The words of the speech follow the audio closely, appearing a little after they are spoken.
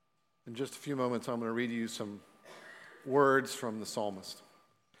In just a few moments, I'm going to read you some words from the psalmist.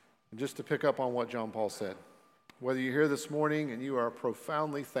 And just to pick up on what John Paul said, whether you're here this morning and you are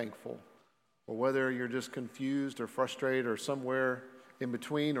profoundly thankful, or whether you're just confused or frustrated or somewhere in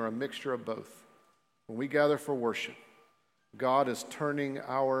between or a mixture of both, when we gather for worship, God is turning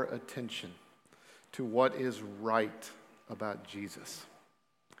our attention to what is right about Jesus.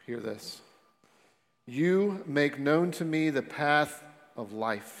 Hear this. You make known to me the path of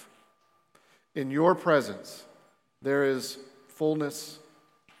life. In your presence, there is fullness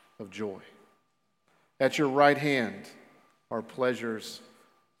of joy. At your right hand are pleasures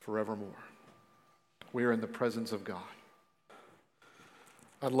forevermore. We are in the presence of God.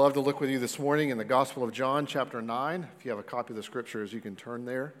 I'd love to look with you this morning in the Gospel of John, chapter 9. If you have a copy of the scriptures, you can turn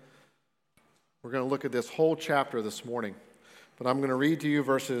there. We're going to look at this whole chapter this morning. But I'm going to read to you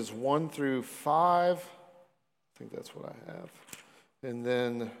verses 1 through 5. I think that's what I have. And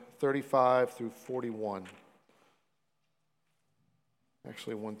then 35 through 41.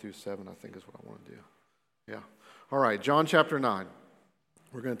 Actually, 1 through 7, I think is what I want to do. Yeah. All right, John chapter 9.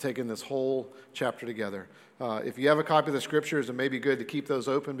 We're going to take in this whole chapter together. If you have a copy of the scriptures, it may be good to keep those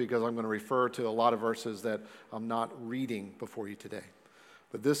open because I'm going to refer to a lot of verses that I'm not reading before you today.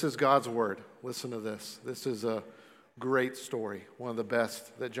 But this is God's word. Listen to this. This is a great story, one of the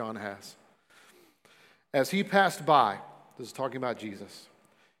best that John has. As he passed by, this is talking about Jesus,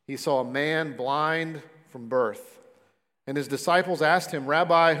 he saw a man blind from birth. And his disciples asked him,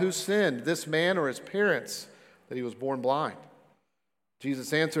 Rabbi, who sinned, this man or his parents, that he was born blind?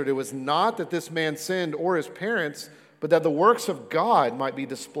 Jesus answered, it was not that this man sinned or his parents, but that the works of God might be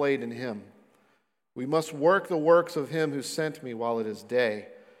displayed in him. We must work the works of him who sent me while it is day.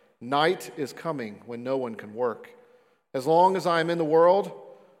 Night is coming when no one can work. As long as I am in the world,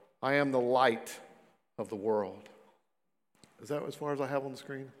 I am the light of the world. Is that as far as I have on the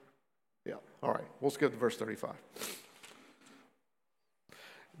screen? Yeah. All right. We'll skip to verse 35.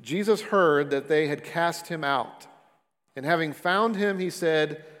 Jesus heard that they had cast him out. And having found him, he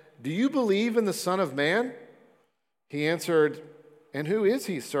said, do you believe in the Son of Man? He answered, and who is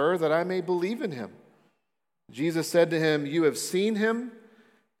he, sir, that I may believe in him? Jesus said to him, you have seen him,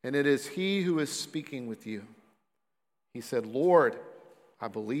 and it is he who is speaking with you. He said, Lord, I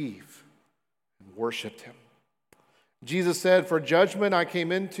believe, and worshipped him. Jesus said, for judgment I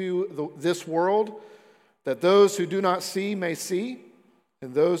came into this world, that those who do not see may see,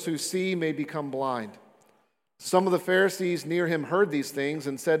 and those who see may become blind. Some of the Pharisees near him heard these things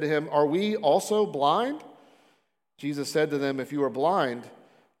and said to him, are we also blind? Jesus said to them, if you were blind,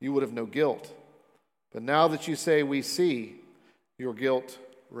 you would have no guilt. But now that you say we see, your guilt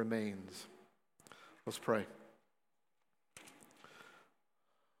remains. Let's pray.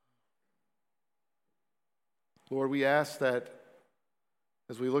 Lord, we ask that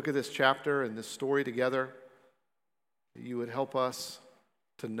as we look at this chapter and this story together, that you would help us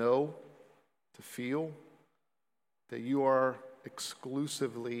to know, to feel, that you are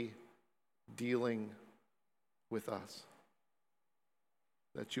exclusively dealing with us.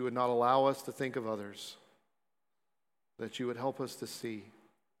 That you would not allow us to think of others. That you would help us to see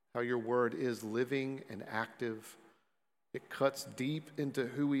how your word is living and active. It cuts deep into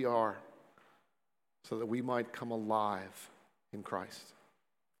who we are so that we might come alive in Christ.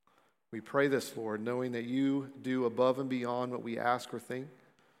 We pray this, Lord, knowing that you do above and beyond what we ask or think.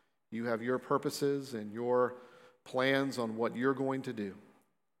 You have your purposes and your plans on what you're going to do.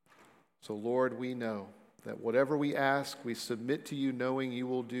 So, Lord, we know that whatever we ask, we submit to you knowing you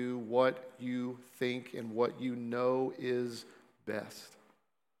will do what you think and what you know is best.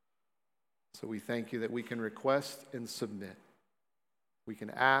 So we thank you that we can request and submit. We can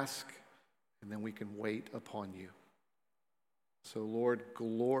ask, and then we can wait upon you. So, Lord,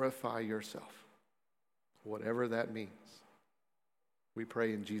 glorify yourself, whatever that means. We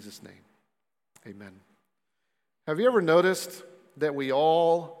pray in Jesus' name. Amen. Have you ever noticed that we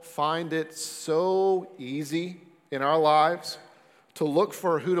all find it so easy in our lives to look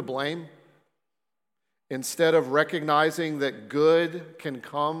for who to blame instead of recognizing that good can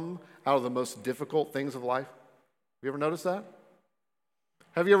come out of the most difficult things of life? Have you ever noticed that?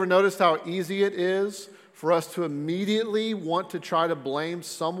 Have you ever noticed how easy it is for us to immediately want to try to blame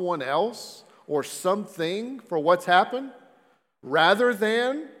someone else or something for what's happened rather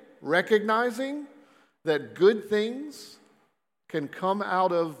than recognizing that good things can come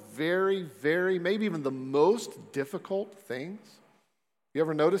out of very, very, maybe even the most difficult things? You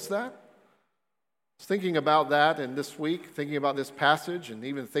ever notice that? I was thinking about that, and this week, thinking about this passage, and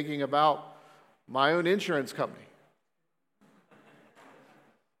even thinking about my own insurance company.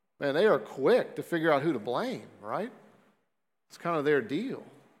 Man, they are quick to figure out who to blame, right? It's kind of their deal.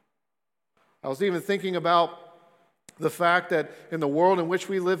 I was even thinking about the fact that in the world in which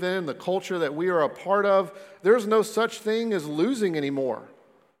we live in, the culture that we are a part of, there's no such thing as losing anymore,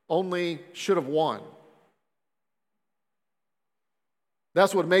 only should have won.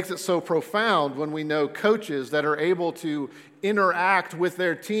 That's what makes it so profound when we know coaches that are able to interact with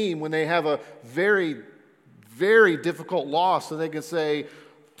their team when they have a very, very difficult loss, so they can say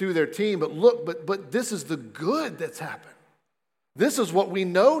to their team, but look, but this is the good that's happened. This is what we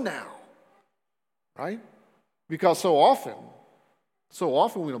know now, right? Because so often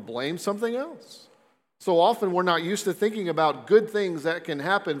we don't blame something else. So often we're not used to thinking about good things that can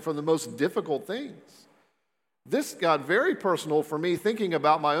happen from the most difficult things. This got very personal for me thinking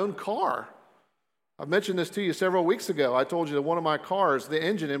about my own car. I mentioned this to you several weeks ago. I told you that one of my cars, the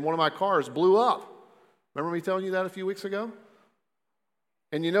engine in one of my cars blew up. Remember me telling you that a few weeks ago?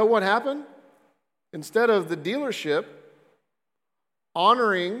 And you know what happened? Instead of the dealership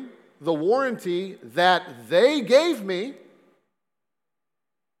honoring the warranty that they gave me,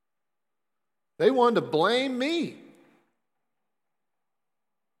 they wanted to blame me.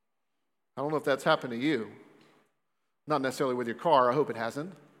 I don't know if that's happened to you. Not necessarily with your car, I hope it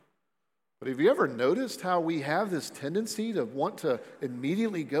hasn't. But have you ever noticed how we have this tendency to want to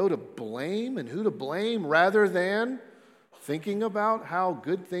immediately go to blame and who to blame rather than thinking about how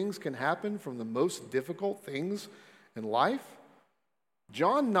good things can happen from the most difficult things in life?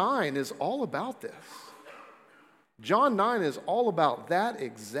 John 9 is all about this. John 9 is all about that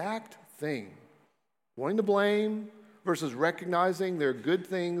exact thing. Wanting to blame versus recognizing there are good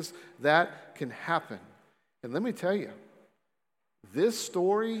things that can happen. And let me tell you, this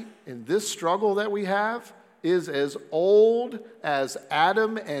story and this struggle that we have is as old as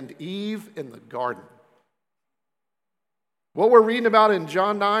Adam and Eve in the garden. What we're reading about in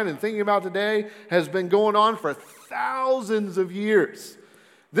John 9 and thinking about today has been going on for thousands of years.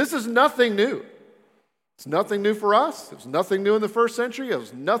 This is nothing new. It's nothing new for us. It was nothing new in the first century. It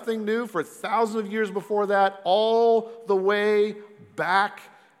was nothing new for thousands of years before that, all the way back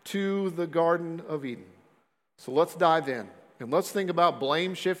to the Garden of Eden. So let's dive in. And let's think about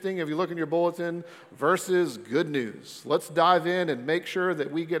blame shifting, if you look in your bulletin, versus good news. Let's dive in and make sure that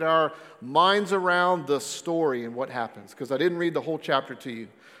we get our minds around the story and what happens, because I didn't read the whole chapter to you.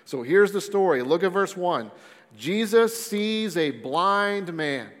 So here's the story. Look at verse 1. Jesus sees a blind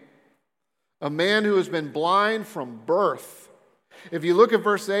man, a man who has been blind from birth. If you look at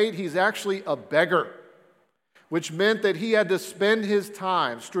verse 8, he's actually a beggar, which meant that he had to spend his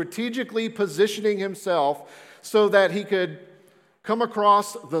time strategically positioning himself so that he could come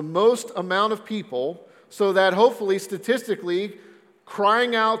across the most amount of people, so that hopefully, statistically,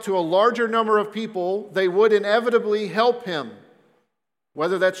 crying out to a larger number of people, they would inevitably help him.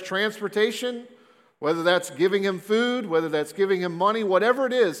 Whether that's transportation, whether that's giving him food, whether that's giving him money, whatever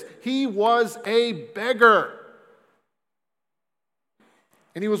it is, he was a beggar.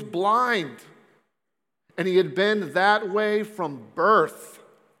 And he was blind. And he had been that way from birth.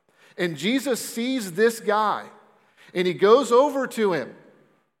 And Jesus sees this guy. And he goes over to him.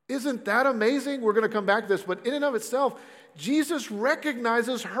 Isn't that amazing? We're going to come back to this, but in and of itself, Jesus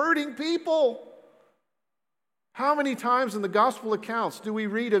recognizes hurting people. How many times in the gospel accounts do we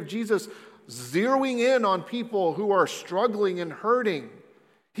read of Jesus zeroing in on people who are struggling and hurting?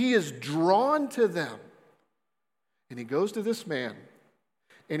 He is drawn to them. And he goes to this man,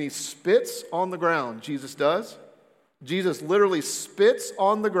 and he spits on the ground. Jesus does. Jesus literally spits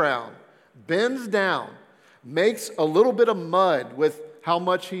on the ground, bends down, makes a little bit of mud with how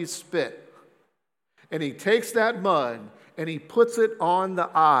much he spit. And he takes that mud and he puts it on the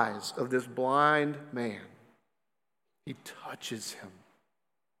eyes of this blind man. He touches him.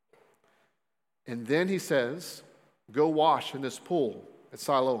 And then he says, go wash in this pool at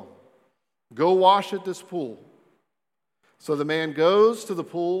Siloam. Go wash at this pool. So the man goes to the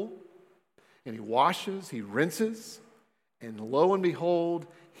pool and he washes, he rinses, and lo and behold,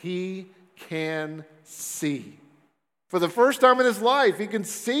 he can see. For the first time in his life, he can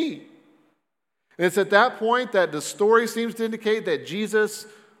see. And it's at that point that the story seems to indicate that Jesus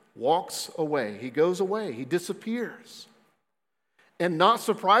walks away. He goes away. He disappears. And not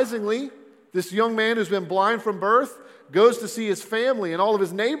surprisingly, this young man who's been blind from birth goes to see his family and all of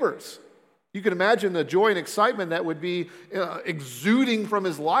his neighbors. You can imagine the joy and excitement that would be exuding from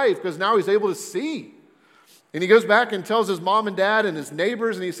his life, because now he's able to see. And he goes back and tells his mom and dad and his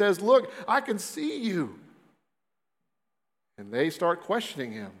neighbors, and he says, look, I can see you. And they start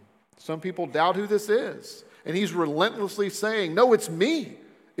questioning him. Some people doubt who this is. And he's relentlessly saying, no, it's me.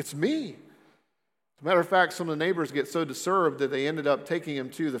 It's me. As a matter of fact, some of the neighbors get so disturbed that they ended up taking him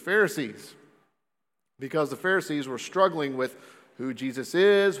to the Pharisees, because the Pharisees were struggling with who Jesus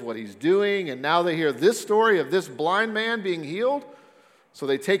is, what he's doing, and now they hear this story of this blind man being healed. So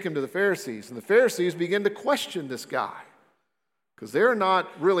they take him to the Pharisees, and the Pharisees begin to question this guy because they're not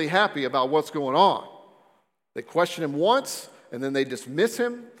really happy about what's going on. They question him once, and then they dismiss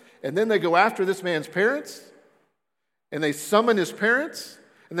him, and then they go after this man's parents, and they summon his parents,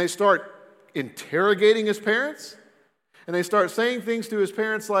 and they start interrogating his parents, and they start saying things to his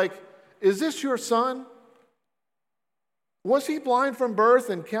parents like, "Is this your son? Was he blind from birth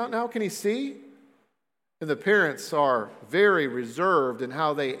and now can he see?" And the parents are very reserved in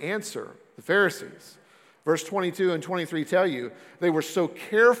how they answer the Pharisees. Verse 22 and 23 tell you they were so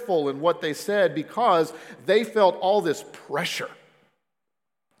careful in what they said because they felt all this pressure.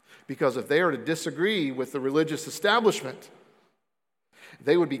 Because if they are to disagree with the religious establishment,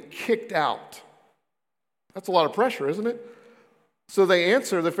 they would be kicked out. That's a lot of pressure, isn't it? So they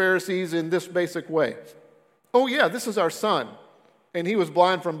answer the Pharisees in this basic way. "Oh yeah, this is our son, and he was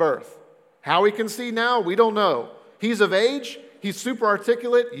blind from birth. How he can see now, we don't know. He's of age, he's super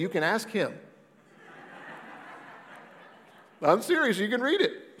articulate, you can ask him." I'm serious, you can read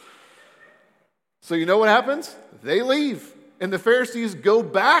it. So you know what happens? They leave, and the Pharisees go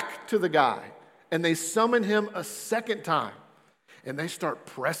back to the guy, and they summon him a second time, and they start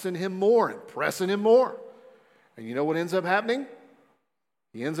pressing him more and pressing him more. And you know what ends up happening?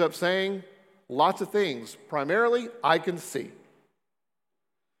 He ends up saying lots of things. Primarily, "I can see."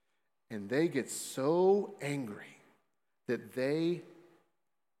 And they get so angry that they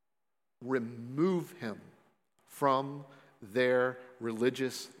remove him from their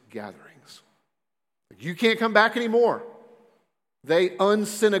religious gatherings. You can't come back anymore. They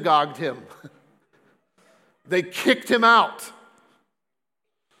unsynagogued him. They kicked him out.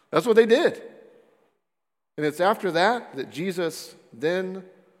 That's what they did. And it's after that that Jesus then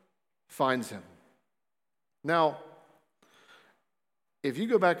finds him. Now, if you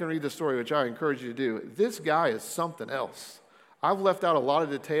go back and read the story, which I encourage you to do, this guy is something else. I've left out a lot of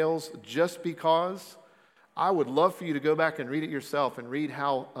details just because I would love for you to go back and read it yourself and read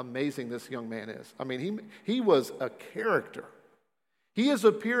how amazing this young man is. I mean, he was a character. He is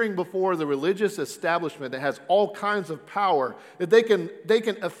appearing before the religious establishment that has all kinds of power, that they can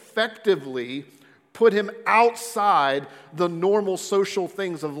effectively put him outside the normal social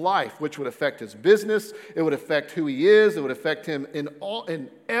things of life, which would affect his business, it would affect who he is, it would affect him in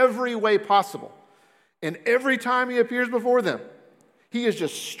every way possible. And every time he appears before them, he is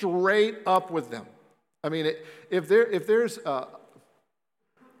just straight up with them. I mean, if there's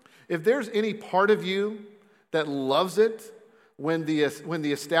any part of you that loves it when the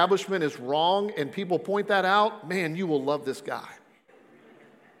establishment is wrong and people point that out, man, you will love this guy.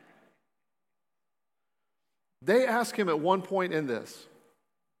 They ask him at one point in this,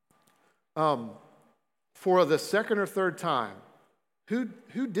 for the second or third time, who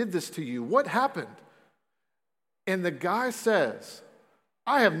did this to you? What happened? And the guy says,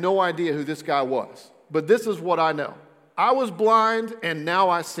 "I have no idea who this guy was, but this is what I know. I was blind and now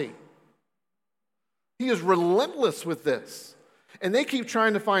I see." He is relentless with this. And they keep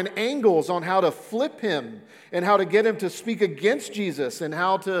trying to find angles on how to flip him and how to get him to speak against Jesus and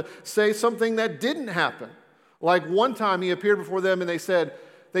how to say something that didn't happen. Like one time he appeared before them and they said,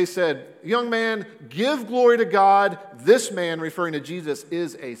 "Young man, give glory to God. This man," referring to Jesus,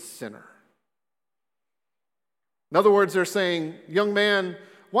 "is a sinner." In other words, they're saying, "Young man,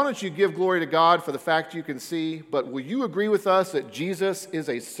 why don't you give glory to God for the fact you can see, but will you agree with us that Jesus is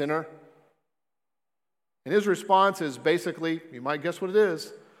a sinner?" And his response is basically, you might guess what it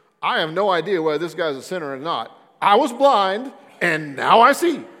is, "I have no idea whether this guy's a sinner or not. I was blind and now I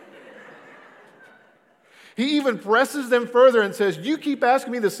see." He even presses them further and says, "You keep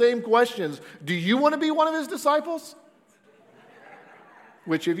asking me the same questions. Do you want to be one of his disciples?"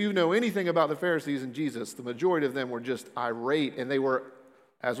 Which, if you know anything about the Pharisees and Jesus, the majority of them were just irate, and they were,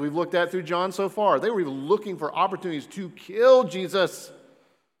 as we've looked at through John so far, they were looking for opportunities to kill Jesus.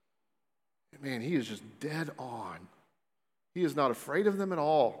 And man, he is just dead on. He is not afraid of them at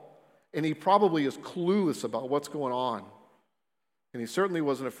all. And he probably is clueless about what's going on. And he certainly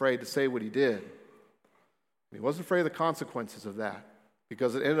wasn't afraid to say what he did. He wasn't afraid of the consequences of that,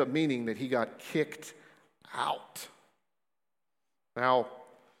 because it ended up meaning that he got kicked out. Now,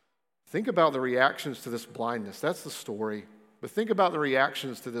 think about the reactions to this blindness. That's the story. But think about the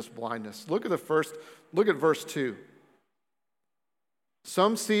reactions to this blindness. Look at verse 2.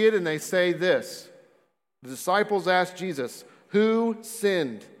 Some see it and they say this. The disciples asked Jesus, "Who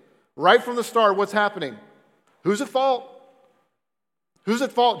sinned?" Right from the start, what's happening? Who's at fault? Who's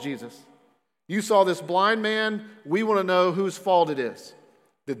at fault, Jesus? You saw this blind man. We want to know whose fault it is.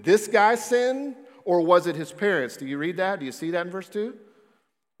 Did this guy sin, or was it his parents? Do you read that? Do you see that in verse 2?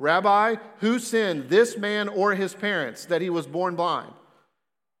 Rabbi, who sinned, this man or his parents, that he was born blind?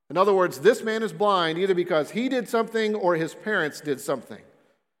 In other words, this man is blind either because he did something or his parents did something.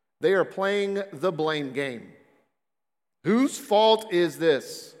 They are playing the blame game. Whose fault is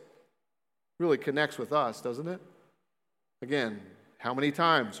this? Really connects with us, doesn't it? Again, how many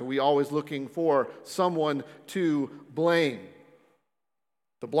times are we always looking for someone to blame?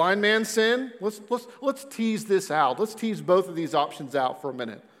 The blind man sinned? Let's tease this out. Let's tease both of these options out for a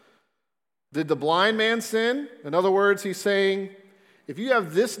minute. Did the blind man sin? In other words, he's saying, if you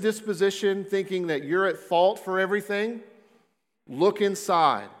have this disposition thinking that you're at fault for everything, look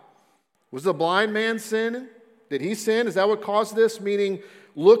inside. Was the blind man sinning? Did he sin? Is that what caused this? Meaning,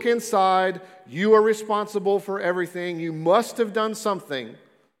 look inside. You are responsible for everything. You must have done something.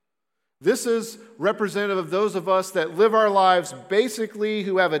 This is representative of those of us that live our lives basically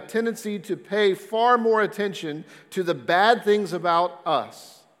who have a tendency to pay far more attention to the bad things about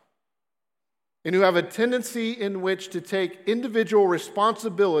us, and who have a tendency in which to take individual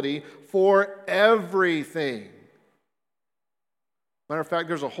responsibility for everything. Matter of fact,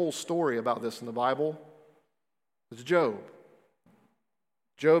 there's a whole story about this in the Bible. It's Job.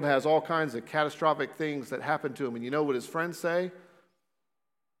 Job has all kinds of catastrophic things that happen to him, and you know what his friends say?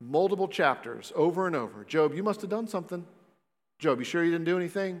 Multiple chapters, over and over. Job, you must have done something. Job, you sure you didn't do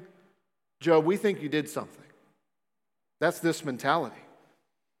anything? Job, we think you did something. That's this mentality,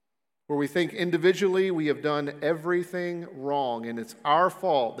 where we think individually we have done everything wrong, and it's our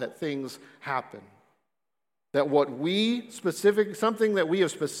fault that things happen. That something that we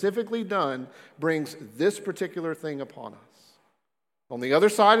have specifically done brings this particular thing upon us. On the other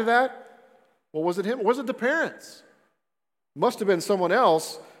side of that, well, was it him? Or was it the parents? Must have been someone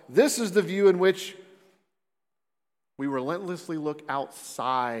else. This is the view in which we relentlessly look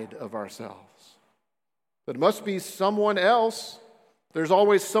outside of ourselves. But it must be someone else. There's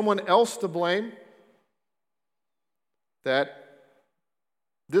always someone else to blame. That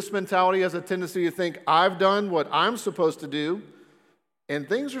this mentality has a tendency to think, I've done what I'm supposed to do, and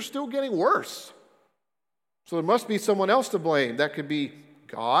things are still getting worse. So there must be someone else to blame. That could be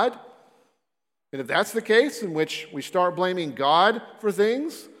God. And if that's the case, in which we start blaming God for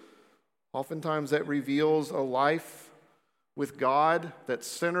things, oftentimes that reveals a life with God that's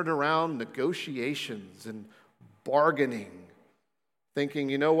centered around negotiations and bargaining, thinking,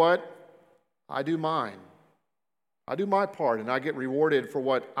 you know what? I do mine. I do my part, and I get rewarded for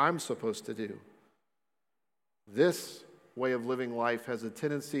what I'm supposed to do. This way of living life has a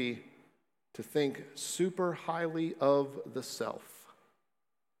tendency to think super highly of the self.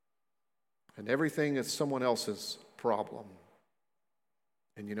 And everything is someone else's problem.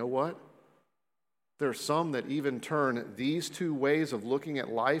 And you know what? There are some that even turn these two ways of looking at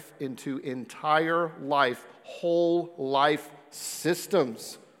life into entire life, whole life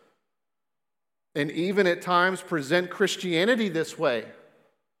systems. And even at times present Christianity this way,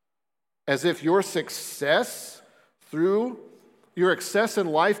 as if your success in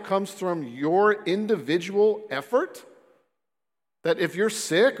life comes from your individual effort. That if you're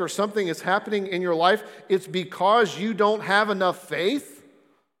sick or something is happening in your life, it's because you don't have enough faith.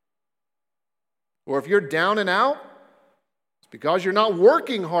 Or if you're down and out, it's because you're not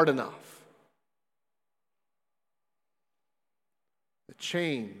working hard enough. The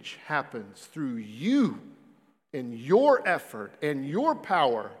change happens through you and your effort and your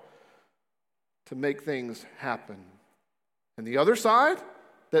power to make things happen. And the other side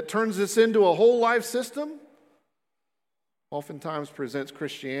that turns this into a whole life system oftentimes presents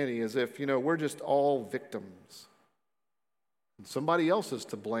Christianity as if, we're just all victims. And somebody else is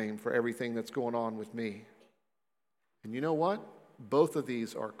to blame for everything that's going on with me. And you know what? Both of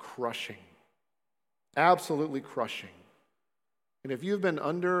these are crushing. Absolutely crushing. And if you've been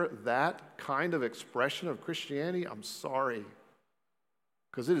under that kind of expression of Christianity, I'm sorry.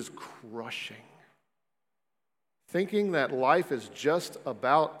 Because it is crushing. Thinking that life is just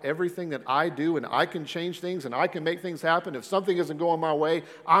about everything that I do and I can change things and I can make things happen. If something isn't going my way,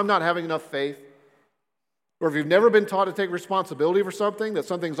 I'm not having enough faith. Or if you've never been taught to take responsibility for something, that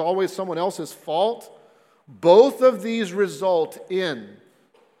something's always someone else's fault, both of these result in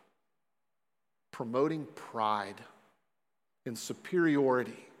promoting pride and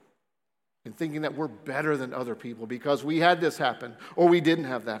superiority and thinking that we're better than other people because we had this happen or we didn't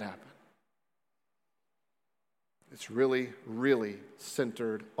have that happen. It's really, really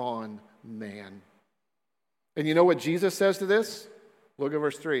centered on man. And you know what Jesus says to this? Look at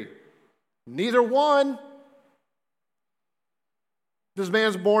verse 3. Neither one. This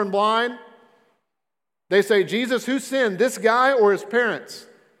man's born blind. They say, Jesus, who sinned, this guy or his parents?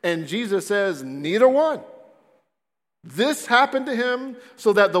 And Jesus says, neither one. This happened to him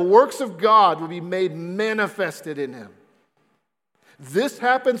so that the works of God would be made manifested in him. This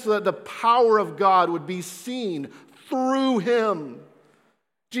happened so that the power of God would be seen through him.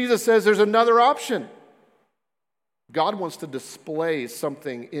 Jesus says there's another option. God wants to display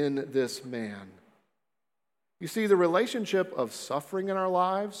something in this man. You see, the relationship of suffering in our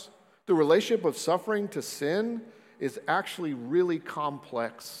lives, the relationship of suffering to sin, is actually really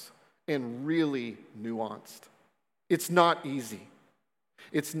complex and really nuanced. It's not easy.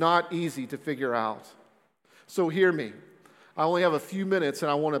 It's not easy to figure out. So hear me. I only have a few minutes,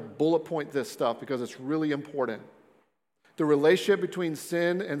 and I want to bullet point this stuff because it's really important. The relationship between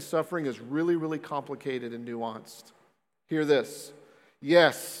sin and suffering is really, really complicated and nuanced. Hear this.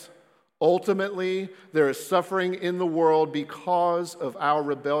 Yes, ultimately, there is suffering in the world because of our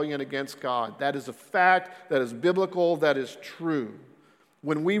rebellion against God. That is a fact, that is biblical, that is true.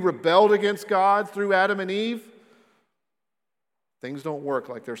 When we rebelled against God through Adam and Eve, things don't work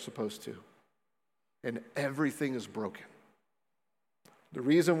like they're supposed to. And everything is broken. The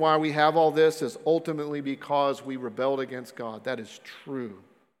reason why we have all this is ultimately because we rebelled against God. That is true.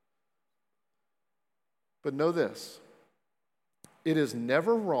 But know this. It is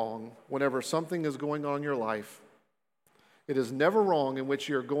never wrong whenever something is going on in your life. It is never wrong in which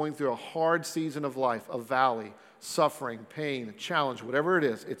you're going through a hard season of life, a valley, suffering, pain, a challenge, whatever it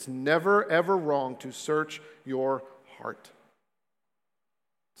is. It's never, ever wrong to search your heart.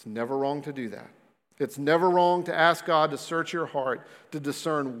 It's never wrong to do that. It's never wrong to ask God to search your heart to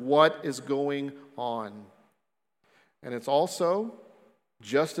discern what is going on. And it's also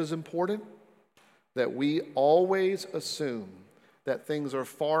just as important that we always assume that things are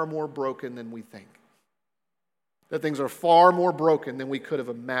far more broken than we think. That things are far more broken than we could have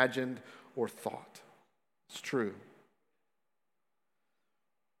imagined or thought. It's true.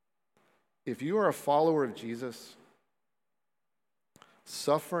 If you are a follower of Jesus,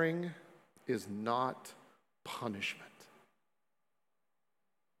 suffering is not punishment.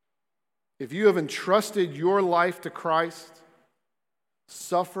 If you have entrusted your life to Christ,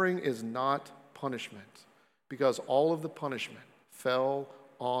 suffering is not punishment because all of the punishment fell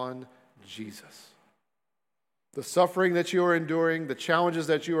on Jesus. The suffering that you are enduring, the challenges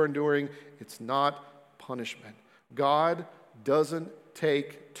that you are enduring, it's not punishment. God doesn't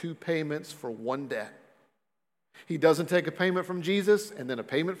take two payments for one debt. He doesn't take a payment from Jesus and then a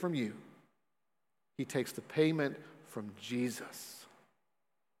payment from you. He takes the payment from Jesus.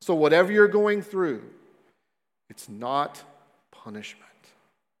 So whatever you're going through, it's not punishment.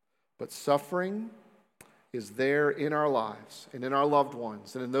 But suffering is there in our lives and in our loved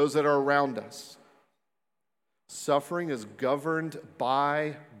ones and in those that are around us. Suffering is governed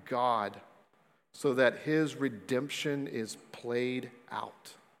by God so that His redemption is played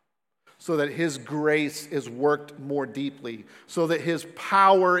out, so that His grace is worked more deeply, so that His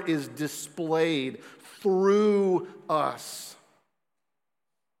power is displayed through us.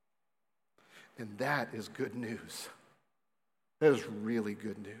 And that is good news. That is really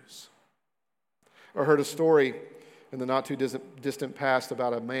good news. I heard a story in the not too distant past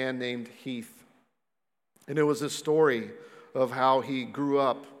about a man named Heath. And it was a story of how he grew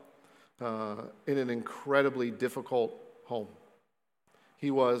up in an incredibly difficult home. He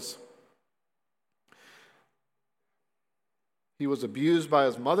was abused by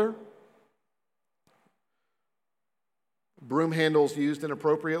his mother, broom handles used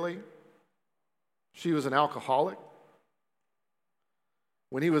inappropriately. She was an alcoholic.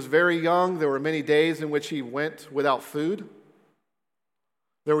 When he was very young, there were many days in which he went without food.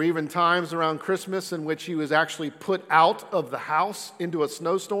 There were even times around Christmas in which he was actually put out of the house into a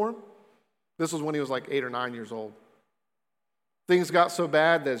snowstorm. This was when he was like 8 or 9 years old. Things got so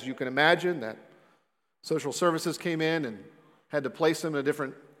bad, as you can imagine, that social services came in and had to place him in a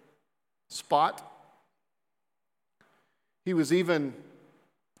different spot. He was even,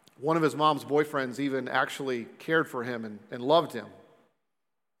 one of his mom's boyfriends even actually cared for him and loved him.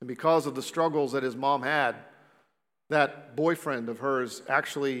 And because of the struggles that his mom had, that boyfriend of hers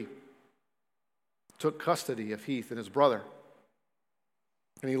actually took custody of Heath and his brother.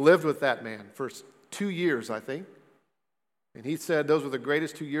 And he lived with that man for 2 years, I think. And he said, those were the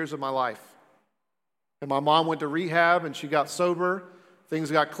greatest 2 years of my life. And my mom went to rehab and she got sober.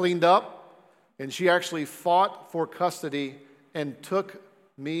 Things got cleaned up. And she actually fought for custody and took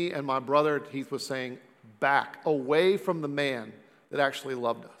me and my brother, Heath was saying, back, away from the man that actually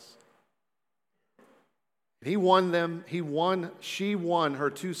loved us. She won her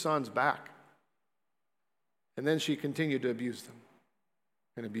 2 sons back. And then she continued to abuse them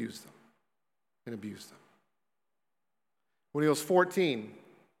and abuse them and abuse them. When he was 14,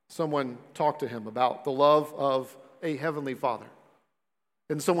 someone talked to him about the love of a heavenly Father.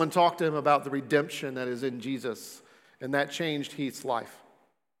 And someone talked to him about the redemption that is in Jesus, and that changed Heath's life.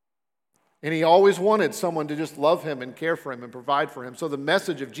 And he always wanted someone to just love him and care for him and provide for him. So the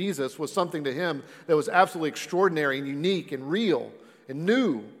message of Jesus was something to him that was absolutely extraordinary and unique and real and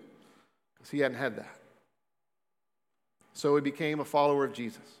new, because he hadn't had that. So he became a follower of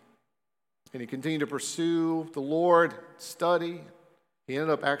Jesus. And he continued to pursue the Lord, study. He ended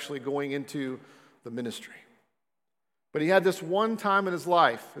up actually going into the ministry. But he had this one time in his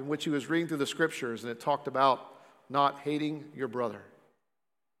life in which he was reading through the scriptures, and it talked about not hating your brother.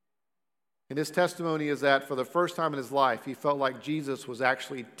 And his testimony is that for the first time in his life, he felt like Jesus was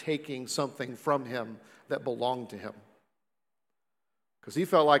actually taking something from him that belonged to him. Because he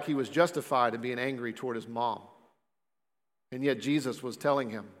felt like he was justified in being angry toward his mom. And yet Jesus was telling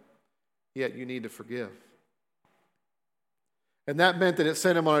him, yet you need to forgive. And that meant that it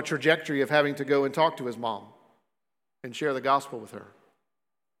sent him on a trajectory of having to go and talk to his mom and share the gospel with her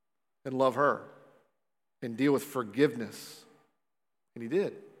and love her and deal with forgiveness. And he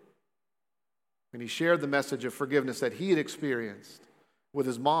did. And he shared the message of forgiveness that he had experienced with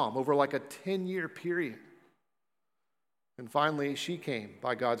his mom over like a 10-year period. And finally, she came,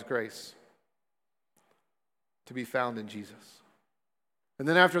 by God's grace, to be found in Jesus. And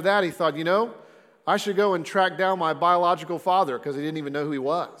then after that, he thought, I should go and track down my biological father, because he didn't even know who he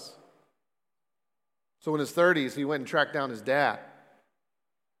was. So in his 30s, he went and tracked down his dad.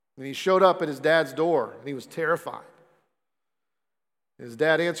 And he showed up at his dad's door, and he was terrified. His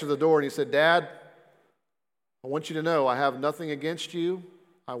dad answered the door, and he said, Dad, I want you to know I have nothing against you.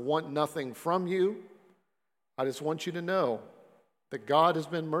 I want nothing from you. I just want you to know that God has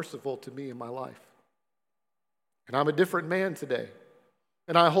been merciful to me in my life. And I'm a different man today.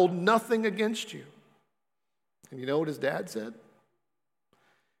 And I hold nothing against you. And you know what his dad said?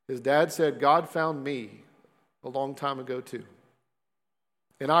 His dad said, God found me a long time ago too.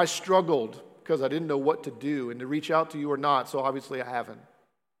 And I struggled because I didn't know what to do and to reach out to you or not, so obviously I haven't.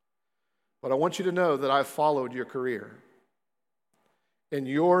 But I want you to know that I've followed your career. And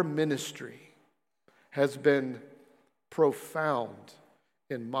your ministry has been profound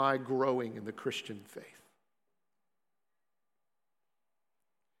in my growing in the Christian faith.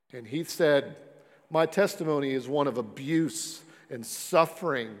 And he said, my testimony is one of abuse and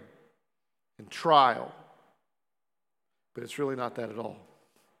suffering and trial. But it's really not that at all.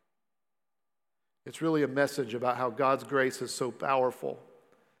 It's really a message about how God's grace is so powerful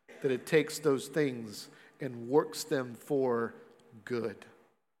that it takes those things and works them for good.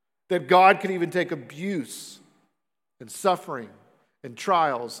 That God can even take abuse and suffering and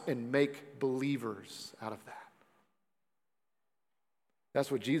trials and make believers out of that. That's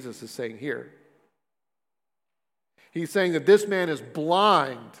what Jesus is saying here. He's saying that this man is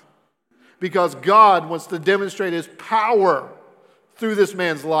blind because God wants to demonstrate His power through this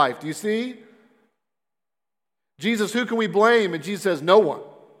man's life. Do you see? Jesus, who can we blame? And Jesus says, no one.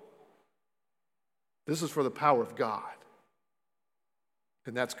 This is for the power of God.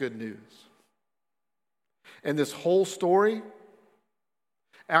 And that's good news. And this whole story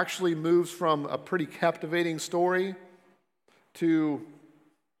actually moves from a pretty captivating story to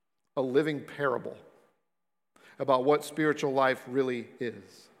a living parable about what spiritual life really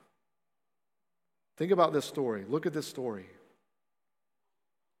is. Think about this story. Look at this story.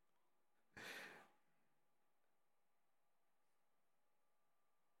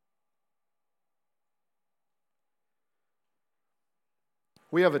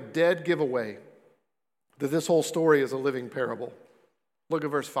 We have a dead giveaway that this whole story is a living parable. Look at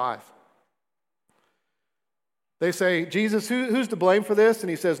verse 5. They say, Jesus, who's to blame for this? And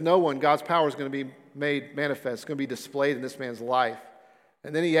he says, no one. God's power is going to be made manifest. It's going to be displayed in this man's life.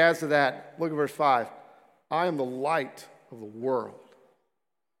 And then he adds to that, look at verse 5. I am the light of the world.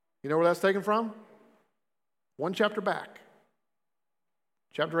 You know where that's taken from? One chapter back.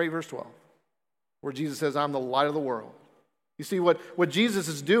 Chapter 8, verse 12. Where Jesus says, I'm the light of the world. You see, what Jesus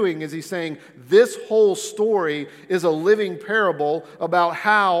is doing is he's saying, this whole story is a living parable about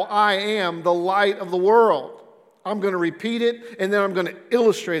how I am the light of the world. I'm going to repeat it, and then I'm going to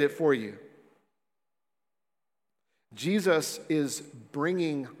illustrate it for you. Jesus is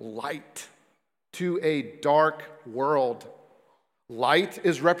bringing light to a dark world. Light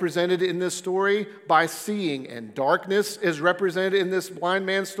is represented in this story by seeing, and darkness is represented in this blind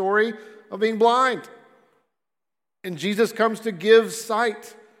man's story of being blind. And Jesus comes to give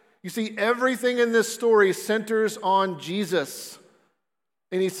sight. You see, everything in this story centers on Jesus.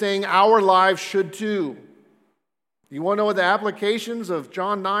 And he's saying our lives should too. You want to know what the applications of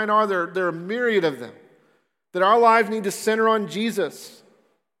John 9 are? There are a myriad of them. That our lives need to center on Jesus.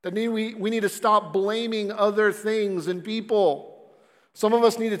 That means we need to stop blaming other things and people. Some of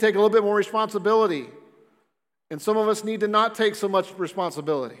us need to take a little bit more responsibility. And some of us need to not take so much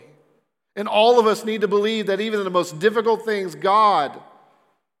responsibility. And all of us need to believe that even in the most difficult things, God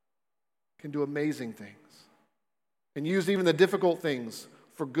can do amazing things. And use even the difficult things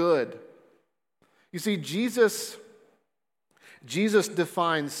for good. You see, Jesus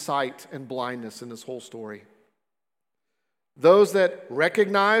defines sight and blindness in this whole story. Those that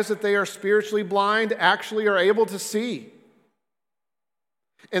recognize that they are spiritually blind actually are able to see.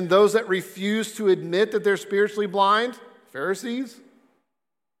 And those that refuse to admit that they're spiritually blind, Pharisees,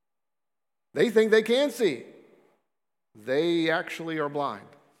 they think they can see. They actually are blind.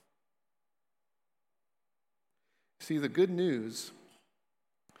 See, the good news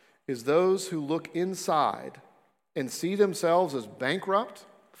is those who look inside and see themselves as bankrupt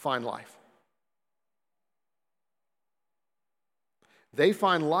find life. They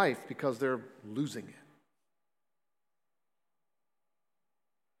find life because they're losing it.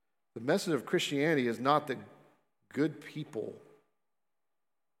 The message of Christianity is not that good people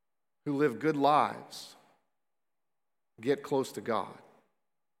who live good lives get close to God.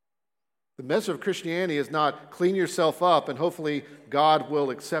 The message of Christianity is not clean yourself up and hopefully God will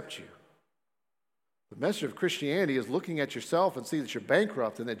accept you. The message of Christianity is looking at yourself and see that you're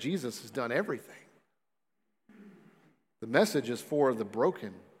bankrupt and that Jesus has done everything. The message is for the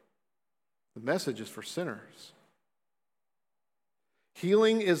broken. The message is for sinners.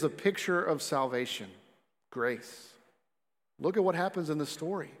 Healing is a picture of salvation, grace. Look at what happens in the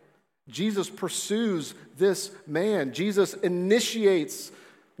story. Jesus pursues this man. Jesus initiates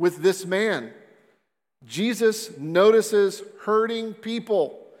with this man. Jesus notices hurting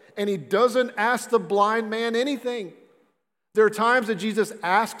people, and he doesn't ask the blind man anything. There are times that Jesus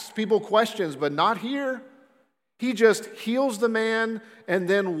asks people questions, but not here. He just heals the man and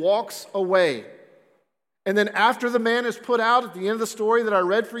then walks away. And then after the man is put out at the end of the story that I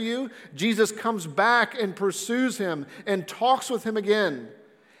read for you, Jesus comes back and pursues him and talks with him again.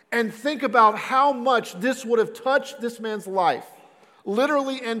 And think about how much this would have touched this man's life,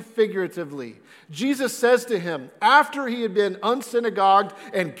 literally and figuratively. Jesus says to him, after he had been unsynagogued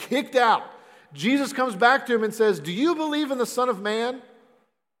and kicked out, Jesus comes back to him and says, "Do you believe in the Son of Man?"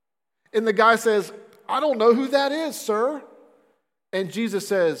 And the guy says, "I don't know who that is, sir." And Jesus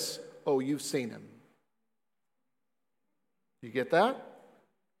says, "Oh, you've seen him." You get that?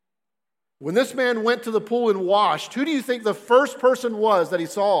 When this man went to the pool and washed, who do you think the first person was that he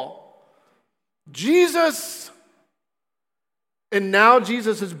saw? Jesus. And now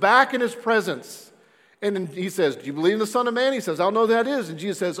Jesus is back in his presence. And he says, "Do you believe in the Son of Man?" He says, "I don't know who that is." And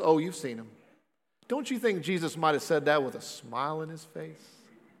Jesus says, "Oh, you've seen him." Don't you think Jesus might have said that with a smile in his face?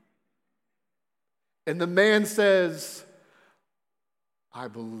 And the man says, "I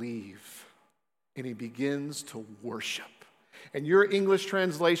believe." And he begins to worship. And your English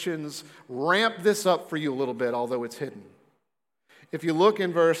translations ramp this up for you a little bit, although it's hidden. If you look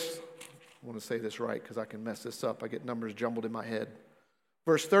in verse, I want to say this right because I can mess this up. I get numbers jumbled in my head.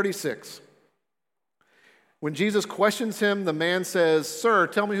 Verse 36. When Jesus questions him, the man says, "Sir,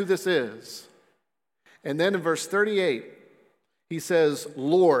 tell me who this is." And then in verse 38, he says,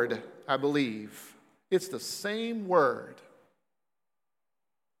 "Lord, I believe." It's the same word.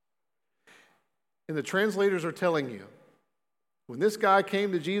 And the translators are telling you, when this guy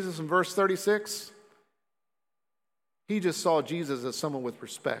came to Jesus in verse 36, he just saw Jesus as someone with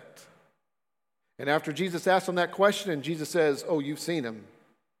respect. And after Jesus asked him that question and Jesus says, "Oh, you've seen him,"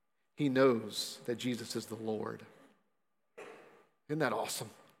 he knows that Jesus is the Lord. Isn't that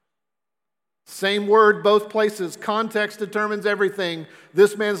awesome? Same word, both places. Context determines everything.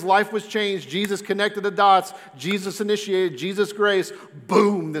 This man's life was changed. Jesus connected the dots. Jesus initiated. Jesus grace.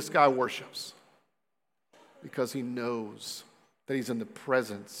 Boom, this guy worships. Because he knows that he's in the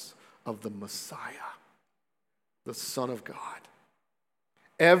presence of the Messiah, the Son of God.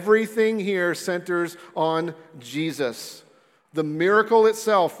 Everything here centers on Jesus. The miracle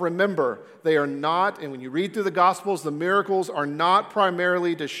itself, remember, they are not, and when you read through the Gospels, the miracles are not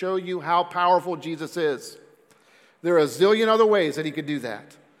primarily to show you how powerful Jesus is. There are a zillion other ways that he could do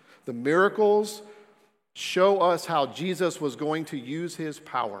that. The miracles show us how Jesus was going to use his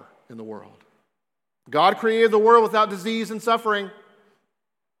power in the world. God created the world without disease and suffering.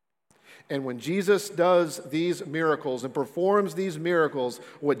 And when Jesus does these miracles and performs these miracles,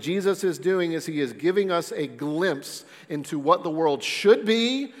 what Jesus is doing is he is giving us a glimpse into what the world should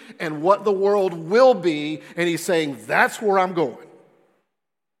be and what the world will be. And he's saying, that's where I'm going.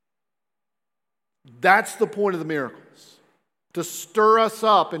 That's the point of the miracles. to stir us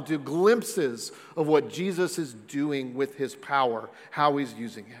up into glimpses of what Jesus is doing with his power, how he's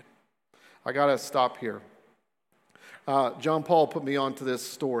using it. I got to stop here. John Paul put me onto this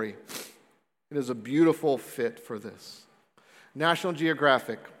story. It is a beautiful fit for this. National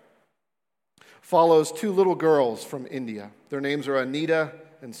Geographic follows two little girls from India. Their names are Anita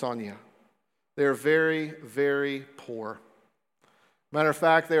and Sonia. They are very, very poor. Matter of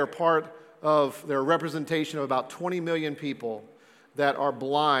fact, they are a representation of about 20 million people that are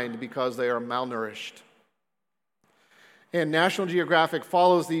blind because they are malnourished. And National Geographic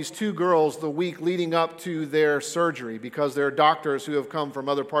follows these two girls the week leading up to their surgery because they're doctors who have come from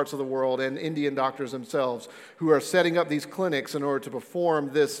other parts of the world and Indian doctors themselves who are setting up these clinics in order to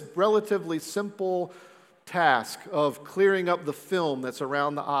perform this relatively simple task of clearing up the film that's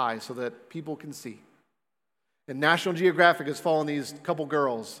around the eye so that people can see. And National Geographic is following these couple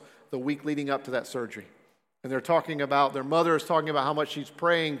girls the week leading up to that surgery. And their mother is talking about how much she's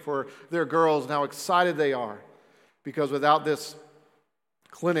praying for their girls and how excited they are. Because without this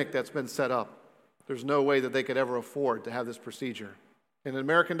clinic that's been set up, there's no way that they could ever afford to have this procedure. In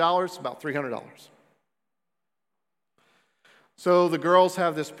American dollars, about $300. So the girls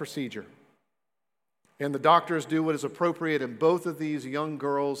have this procedure. And the doctors do what is appropriate, and both of these young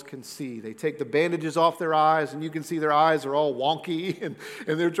girls can see. They take the bandages off their eyes, and you can see their eyes are all wonky, and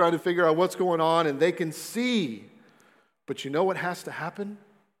they're trying to figure out what's going on, and they can see. But you know what has to happen?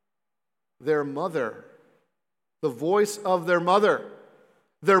 Their mother, the voice of their mother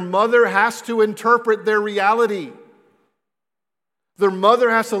has to interpret their reality. Their mother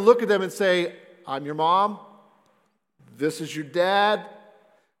has to look at them and say, I'm your mom, this is your dad,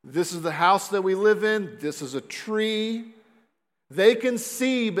 this is the house that we live in. This is a tree. They can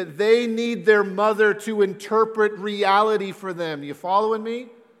see, but they need their mother to interpret reality for them. You following me?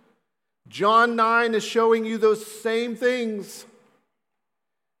 John 9 is showing you those same things.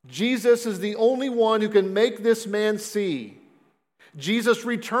 Jesus is the only one who can make this man see. Jesus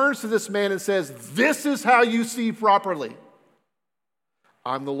returns to this man and says, this is how you see properly.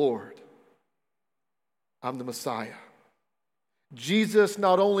 I'm the Lord. I'm the Messiah. Jesus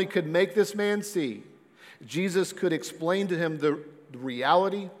not only could make this man see, Jesus could explain to him the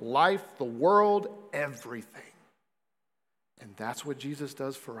reality, life, the world, everything. And that's what Jesus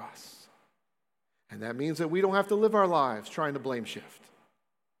does for us. And that means that we don't have to live our lives trying to blame shift.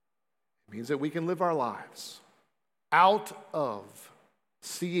 It means that we can live our lives out of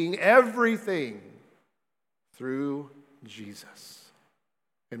seeing everything through Jesus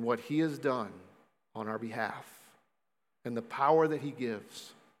and what he has done on our behalf and the power that he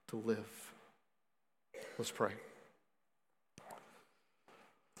gives to live. Let's pray.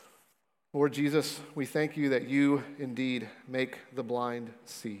 Lord Jesus, we thank you that you indeed make the blind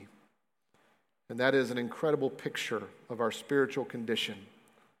see. And that is an incredible picture of our spiritual condition.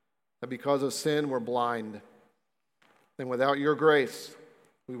 That because of sin, we're blind. And without your grace,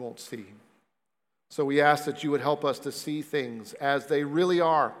 we won't see. So we ask that you would help us to see things as they really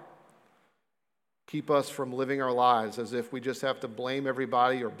are. Keep us from living our lives as if we just have to blame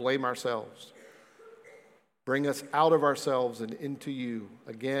everybody or blame ourselves. Bring us out of ourselves and into you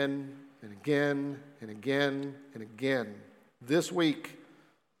again and again and again and again. This week,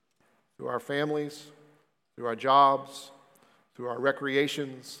 through our families, through our jobs, through our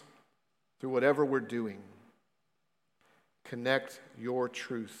recreations, through whatever we're doing. Connect your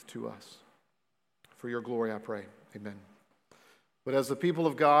truth to us. For your glory, I pray. Amen. But as the people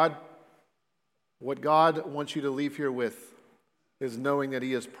of God, what God wants you to leave here with is knowing that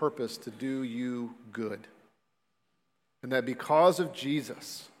he has purpose to do you good. And that because of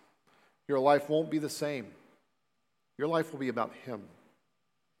Jesus, your life won't be the same. Your life will be about him.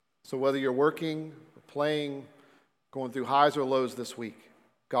 So whether you're working, or playing, going through highs or lows this week,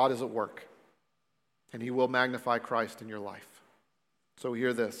 God is at work. And he will magnify Christ in your life. So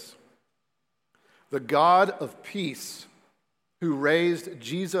hear this. The God of peace who raised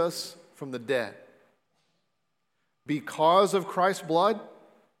Jesus from the dead, because of Christ's blood,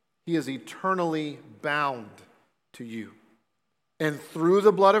 he is eternally bound to you. And through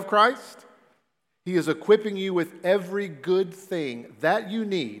the blood of Christ, he is equipping you with every good thing that you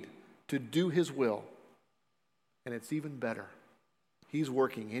need to do his will. And it's even better. He's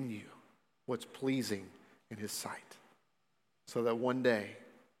working in you what's pleasing in his sight. So that one day,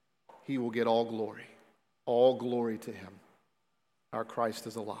 he will get all glory. All glory to him. Our Christ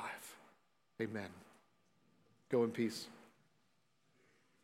is alive. Amen. Go in peace.